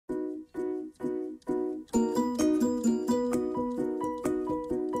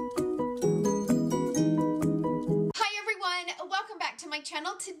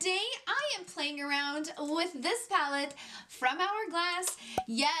with this palette from Hourglass.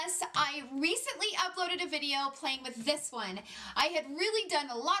 Yes, I recently uploaded a video playing with this one. I had really done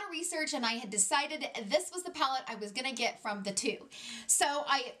a lot of research and I had decided this was the palette I was gonna get from the two. So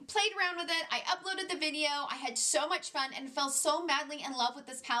I played around with it, I uploaded the video, I had so much fun and fell so madly in love with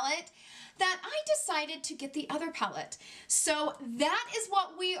this palette that I decided to get the other palette. So that is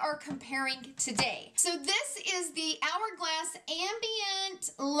what we are comparing today. So this is the Hourglass Ambient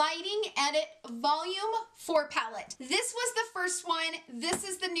Lighting Edit Volume 4 palette. This was the first one. This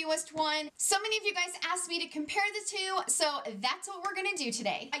is the newest one. So many of you guys asked me to compare the two, so that's what we're gonna do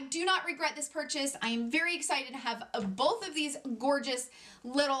today. I do not regret this purchase. I am very excited to have both of these gorgeous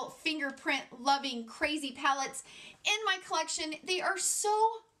little fingerprint loving crazy palettes in my collection. They are so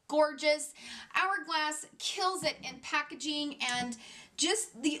gorgeous. Hourglass kills it in packaging, and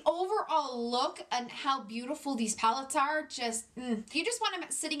just the overall look and how beautiful these palettes are, just, you just want them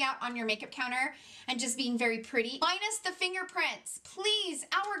sitting out on your makeup counter and just being very pretty. Minus the fingerprints. Please,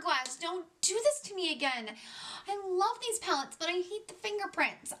 Hourglass, don't do this to me again. I love these palettes, but I hate the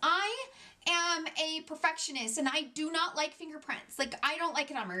fingerprints. I am a perfectionist and I do not like fingerprints. Like, I don't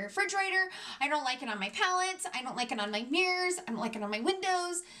like it on my refrigerator. I don't like it on my palettes. I don't like it on my mirrors. I don't like it on my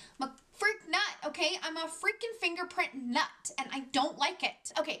windows. I'm a freak nut, okay? I'm a freaking fingerprint nut and I don't like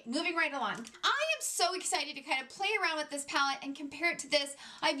it. Okay, moving right along. I am so excited to kind of play around with this palette and compare it to this.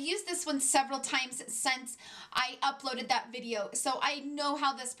 I've used this one several times since I uploaded that video, so I know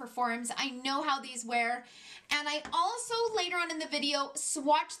how this performs. I know how these wear. And I also, later on in the video,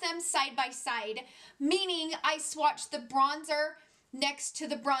 swatched them side by side, meaning I swatched the bronzer next to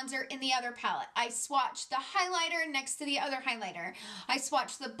the bronzer in the other palette. I swatched the highlighter next to the other highlighter. I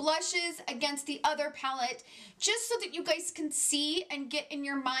swatched the blushes against the other palette, just so that you guys can see and get in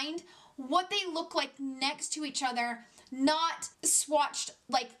your mind what they look like next to each other, not swatched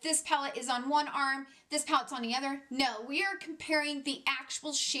like this palette is on one arm, this palette's on the other. No, we are comparing the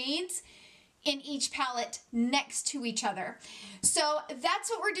actual shades in each palette next to each other. So that's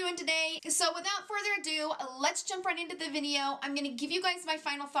what we're doing today. So without further ado, let's jump right into the video. I'm gonna give you guys my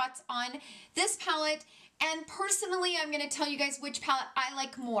final thoughts on this palette, and personally, I'm gonna tell you guys which palette I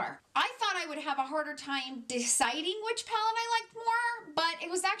like more. I thought I would have a harder time deciding which palette I liked more, but it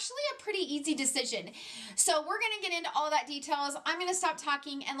was actually a pretty easy decision. So we're gonna get into all that details. I'm gonna stop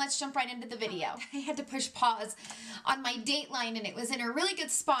talking and let's jump right into the video. I had to push pause on my Dateline and it was in a really good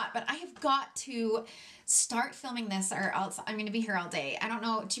spot, but I have got to start filming this or else I'm gonna be here all day. I don't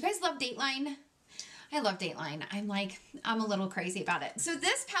know, do you guys love Dateline? I love Dateline. I'm a little crazy about it. So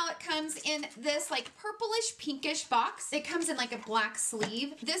this palette comes in this like purplish pinkish box. It comes in like a black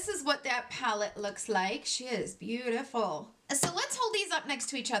sleeve. This is what that palette looks like. She is beautiful. So let's hold these up next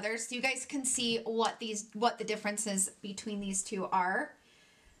to each other so you guys can see what the differences between these two are.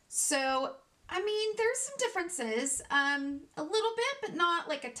 So I mean, there's some differences, a little bit, but not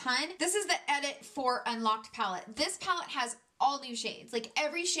like a ton. This is the Edit for Unlocked palette. This palette has all new shades. Like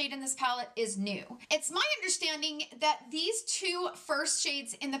every shade in this palette is new. It's my understanding that these two first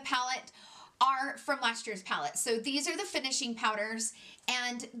shades in the palette are from last year's palette. So these are the finishing powders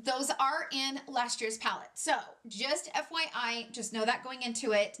and those are in last year's palette. So just FYI, just know that going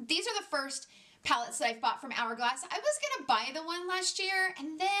into it. These are the first palettes that I've bought from Hourglass. I was gonna buy the one last year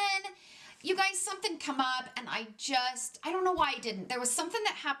and then you guys, something come up and I don't know why I didn't. There was something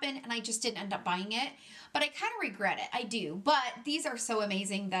that happened and I just didn't end up buying it, but I kind of regret it. I do, but these are so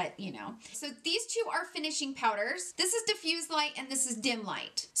amazing that, you know. So these two are finishing powders. This is diffuse light and this is dim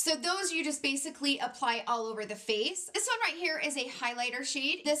light. So those you just basically apply all over the face. This one right here is a highlighter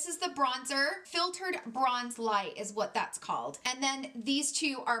shade. This is the bronzer. Filtered Bronze Light is what that's called. And then these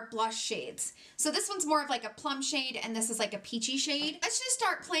two are blush shades. So this one's more of like a plum shade and this is like a peachy shade. Let's just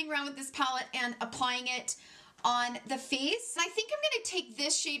start playing around with this palette and applying it on the face. I think I'm gonna take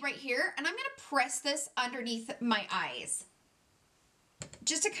this shade right here and I'm gonna press this underneath my eyes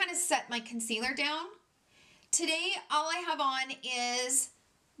just to kind of set my concealer down. Today, all I have on is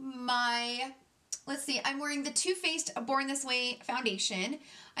my, let's see, I'm wearing the Too Faced Born This Way foundation.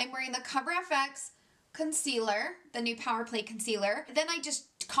 I'm wearing the Cover FX concealer, the new Power Play concealer. Then I just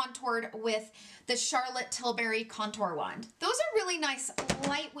contoured with the Charlotte Tilbury contour wand. Those are really nice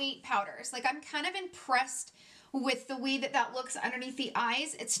lightweight powders. Like I'm kind of impressed with the way that that looks underneath the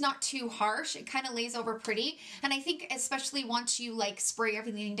eyes. It's not too harsh. It kind of lays over pretty. And I think especially once you like spray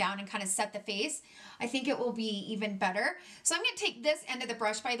everything down and kind of set the face, I think it will be even better. So I'm going to take this end of the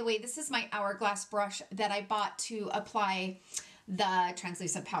brush. By the way, this is my Hourglass brush that I bought to apply the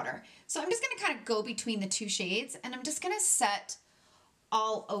translucent powder. So I'm just going to kind of go between the two shades and I'm just going to set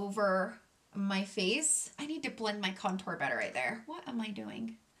all over my face. I need to blend my contour better right there. What am I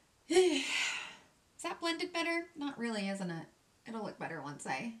doing? Is that blended better? Not really, isn't it? It'll look better once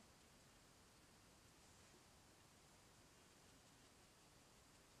I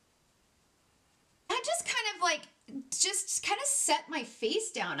just kind of like set my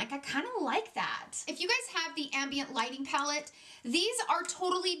face down. Like I kind of like that. If you guys have the ambient lighting palette, these are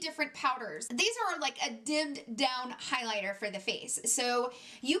totally different powders. These are like a dimmed down highlighter for the face. So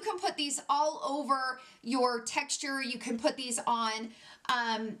you can put these all over your texture. You can put these on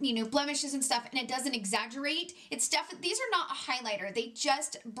you know, blemishes and stuff, and it doesn't exaggerate. It's definitely, these are not a highlighter. They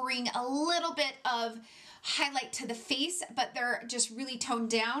just bring a little bit of highlight to the face, but they're just really toned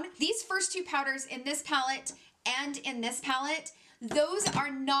down. These first two powders in this palette and in this palette, those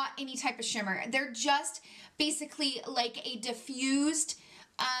are not any type of shimmer. They're just basically like a diffused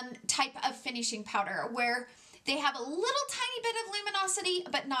type of finishing powder where they have a little tiny bit of luminosity,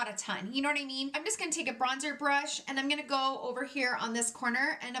 but not a ton. You know what I mean? I'm just gonna take a bronzer brush and I'm gonna go over here on this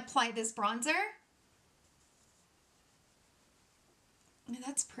corner and apply this bronzer. Oh,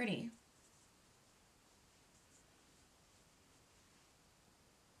 that's pretty.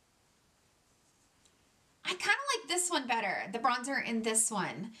 I kind of like this one better, the bronzer in this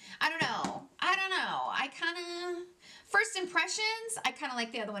one. I don't know. I kind of, first impressions, I kind of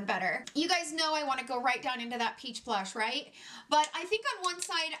like the other one better. You guys know I want to go right down into that peach blush, right? But I think on one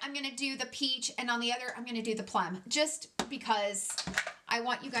side I'm going to do the peach and on the other I'm going to do the plum, just because I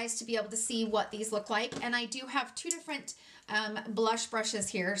want you guys to be able to see what these look like. And I do have two different blush brushes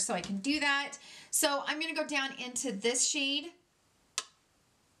here, so I can do that. So I'm going to go down into this shade.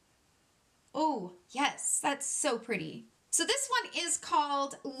 Oh, yes, that's so pretty. So this one is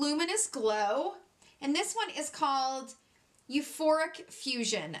called Luminous Glow, and this one is called Euphoric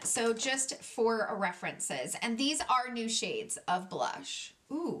Fusion. So just for references. And these are new shades of blush.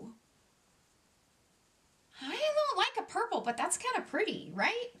 Ooh. I don't like a purple, but that's kind of pretty,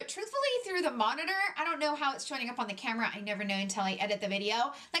 right? But truthfully, through the monitor, I don't know how it's showing up on the camera. I never know until I edit the video.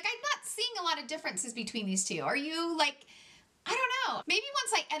 Like, I'm not seeing a lot of differences between these two. Are you like... I don't know. Maybe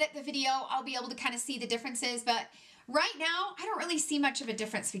once I edit the video, I'll be able to kind of see the differences, but right now, I don't really see much of a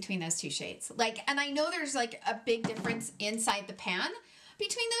difference between those two shades. Like, and I know there's like a big difference inside the pan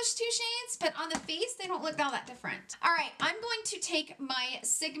between those two shades, but on the face, they don't look all that different. All right, I'm going to take my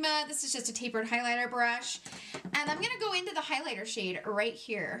Sigma, this is just a tapered highlighter brush, and I'm gonna go into the highlighter shade right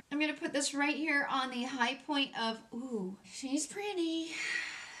here. I'm gonna put this right here on the high point of, ooh, she's pretty.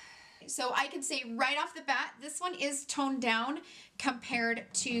 So I can say right off the bat, this one is toned down compared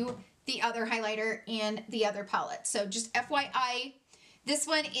to the other highlighter in the other palette. So just FYI, this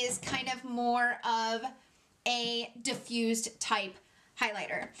one is kind of more of a diffused type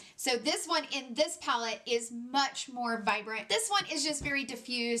highlighter. So this one in this palette is much more vibrant. This one is just very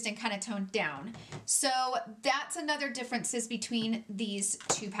diffused and kind of toned down. So that's another differences between these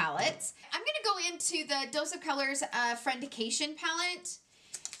two palettes. I'm gonna go into the Dose of Colors Friendication palette.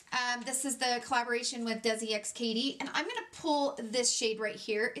 This is the collaboration with Desi X Katie, and I'm gonna pull this shade right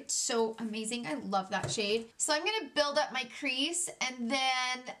here. It's so amazing. I love that shade. So I'm gonna build up my crease, and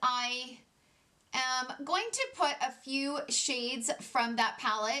then I am going to put a few shades from that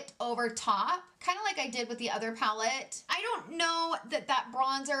palette over top, kind of like I did with the other palette. I don't know that that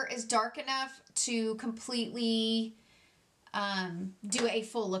bronzer is dark enough to completely do a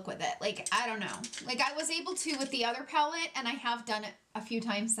full look with it. Like, I don't know. Like, I was able to with the other palette, and I have done it a few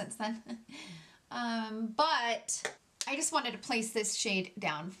times since then. But I just wanted to place this shade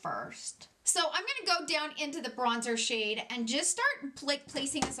down first. So I'm gonna go down into the bronzer shade and just start like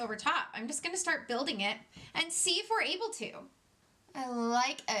placing this over top. I'm just gonna start building it and see if we're able to. I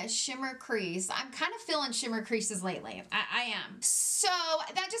like a shimmer crease. I'm kind of feeling shimmer creases lately. I am. So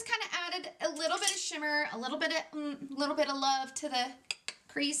that just kind of added a little bit of shimmer, a little bit of love to the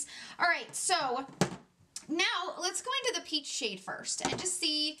crease. All right, so now let's go into the peach shade first and just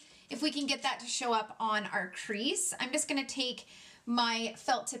see if we can get that to show up on our crease. I'm just gonna take my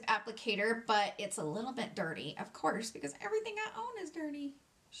felt tip applicator, but it's a little bit dirty, of course, because everything I own is dirty.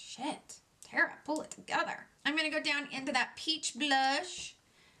 Shit. Tara, pull it together. I'm going to go down into that peach blush.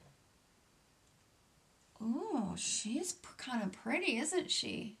 Oh, she's kind of pretty, isn't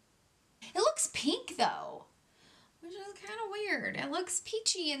she? It looks pink, though, which is kind of weird. It looks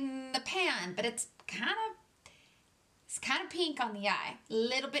peachy in the pan, but it's kind of pink on the eye. A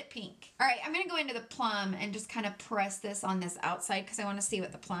little bit pink. All right, I'm going to go into the plum and just kind of press this on this outside because I want to see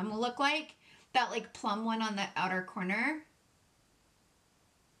what the plum will look like. That, like, plum one on the outer corner.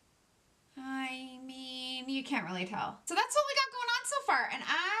 I mean, you can't really tell. So that's what we got going on so far, and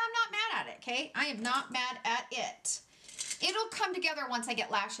I'm not mad at it, okay? I am not mad at it. it'll come together once I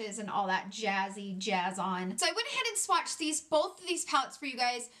get lashes and all that jazzy jazz on. So I went ahead and swatched both of these palettes for you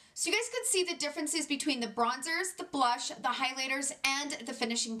guys so you guys could see the differences between the bronzers, the blush, the highlighters, and the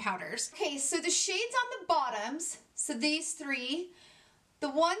finishing powders. Okay, so the shades on the bottoms, so these three, the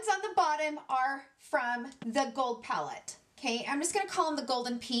ones on the bottom are from the gold palette. Okay, I'm just gonna call them the gold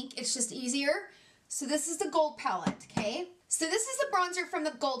and pink. It's just easier. So this is the gold palette, okay? So this is the bronzer from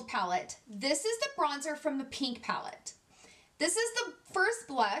the gold palette. This is the bronzer from the pink palette. This is the first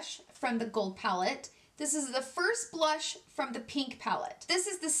blush from the gold palette. This is the first blush from the pink palette. This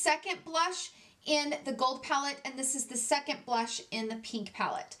is the second blush in the gold palette, and this is the second blush in the pink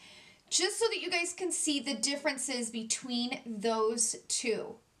palette. Just so that you guys can see the differences between those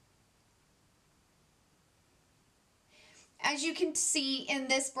two. As you can see in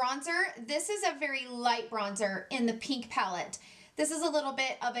this bronzer, this is a very light bronzer in the pink palette. This is a little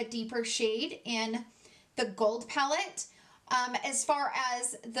bit of a deeper shade in the gold palette. As far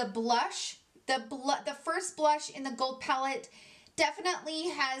as the blush, the first blush in the gold palette definitely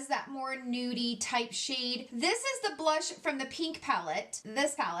has that more nudie type shade. This is the blush from the pink palette,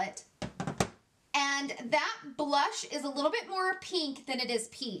 this palette. And that blush is a little bit more pink than it is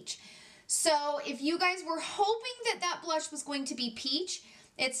peach. So if you guys were hoping that that blush was going to be peach,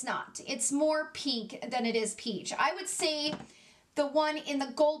 it's not. It's more pink than it is peach. I would say the one in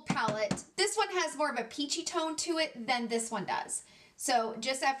the gold palette, this one has more of a peachy tone to it than this one does. So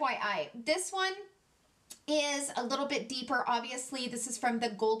just FYI, this one is a little bit deeper. Obviously, this is from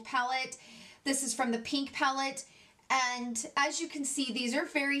the gold palette. This is from the pink palette. And as you can see, these are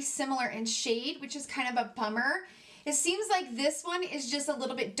very similar in shade, which is kind of a bummer. It seems like this one is just a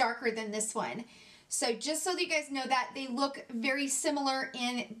little bit darker than this one. So just so that you guys know that, they look very similar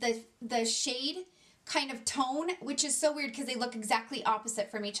in the shade kind of tone, which is so weird because they look exactly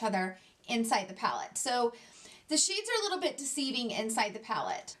opposite from each other inside the palette. So the shades are a little bit deceiving inside the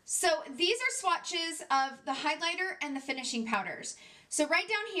palette. So these are swatches of the highlighter and the finishing powders. So right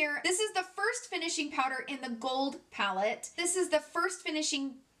down here, this is the first finishing powder in the gold palette. This is the first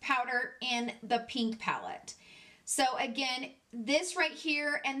finishing powder in the pink palette. So again, this right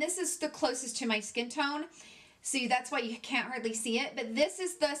here, and this is the closest to my skin tone. See, that's why you can't hardly see it. But this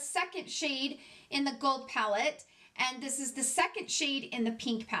is the second shade in the gold palette, and this is the second shade in the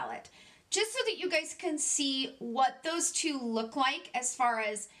pink palette. Just so that you guys can see what those two look like as far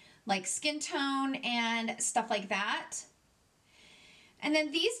as like skin tone and stuff like that. And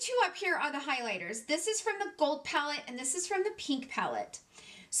then these two up here are the highlighters. This is from the gold palette, and this is from the pink palette.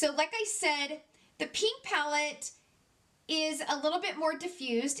 So like I said, the pink palette is a little bit more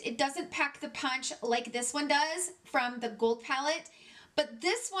diffused. It doesn't pack the punch like this one does from the gold palette, but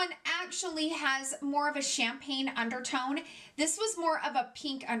this one actually has more of a champagne undertone. This was more of a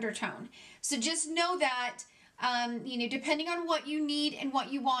pink undertone. So just know that, you know, depending on what you need and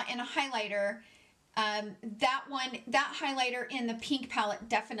what you want in a highlighter, that highlighter in the pink palette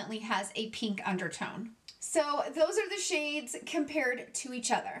definitely has a pink undertone. So those are the shades compared to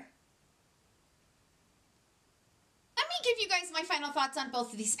each other. Let me give you guys my final thoughts on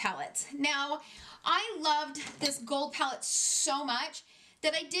both of these palettes. Now, I loved this gold palette so much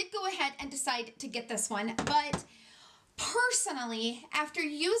that I did go ahead and decide to get this one. But personally, after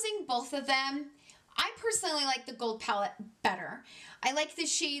using both of them, I personally like the gold palette better. I like the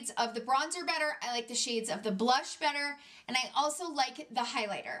shades of the bronzer better. I like the shades of the blush better. And I also like the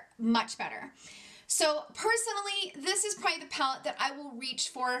highlighter much better. So personally, this is probably the palette that I will reach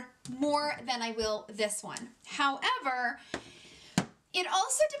for more than I will this one. However, it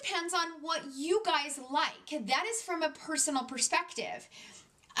also depends on what you guys like. That is from a personal perspective.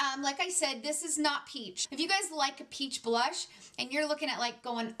 Like I said, this is not peach. If you guys like a peach blush and you're looking at like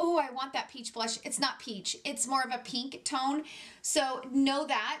going, oh, I want that peach blush, it's not peach. It's more of a pink tone. So know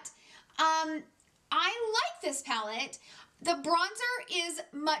that. I like this palette. The bronzer is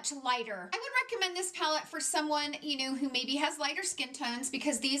much lighter. I would recommend this palette for someone, you know, who maybe has lighter skin tones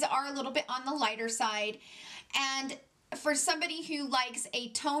because these are a little bit on the lighter side. And for somebody who likes a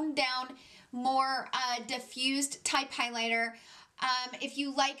toned down, more diffused type highlighter, if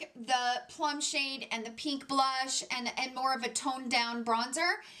you like the plum shade and the pink blush and more of a toned down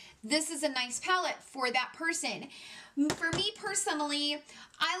bronzer, this is a nice palette for that person. For me personally,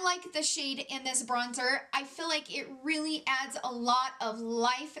 I like the shade in this bronzer. I feel like it really adds a lot of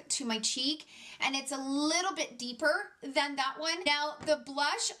life to my cheek, and it's a little bit deeper than that one. Now, the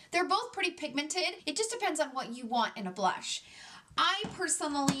blush, they're both pretty pigmented. It just depends on what you want in a blush. I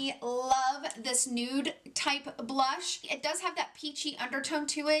personally love this nude type blush. It does have that peachy undertone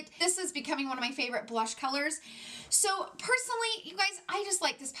to it. This is becoming one of my favorite blush colors. So personally, you guys, I just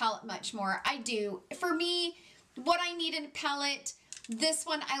like this palette much more. I do. For me, what I need in a palette. This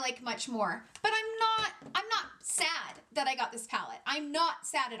one I like much more, but I'm not sad that I got this palette. I'm not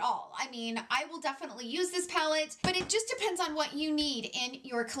sad at all. I mean, I will definitely use this palette, but it just depends on what you need in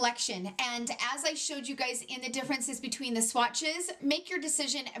your collection. And as I showed you guys in the differences between the swatches, make your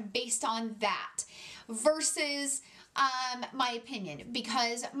decision based on that versus my opinion,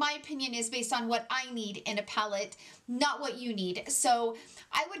 because my opinion is based on what I need in a palette, not what you need. So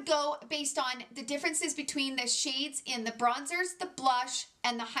I would go based on the differences between the shades in the bronzers, the blush,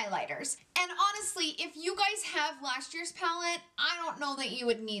 and the highlighters. And honestly, if you guys have last year's palette, I don't know that you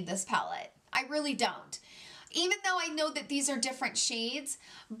would need this palette. I really don't. Even though I know that these are different shades,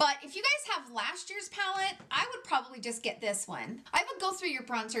 but if you guys have last year's palette, I would probably just get this one. I would go through your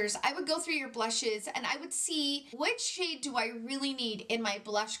bronzers, I would go through your blushes, and I would see which shade do I really need in my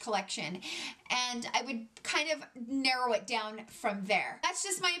blush collection, and I would kind of narrow it down from there. That's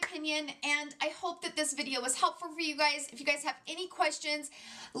just my opinion, and I hope that this video was helpful for you guys. If you guys have any questions,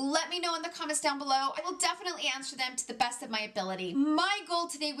 let me know in the comments down below. I will definitely answer them to the best of my ability. My goal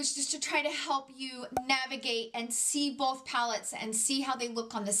today was just to try to help you navigate and see both palettes and see how they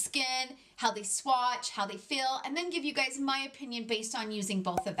look on the skin, how they swatch, how they feel, and then give you guys my opinion based on using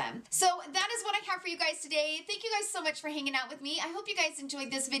both of them. So that is what I have for you guys today. Thank you guys so much for hanging out with me. I hope you guys enjoyed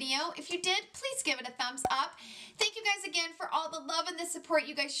this video. If you did, please give it a thumbs up. Thank you guys again for all the love and the support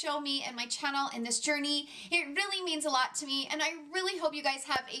you guys show me and my channel in this journey. It really means a lot to me, and I really hope you guys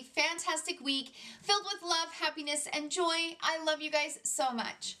have a fantastic week filled with love, happiness, and joy. I love you guys so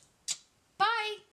much. Bye!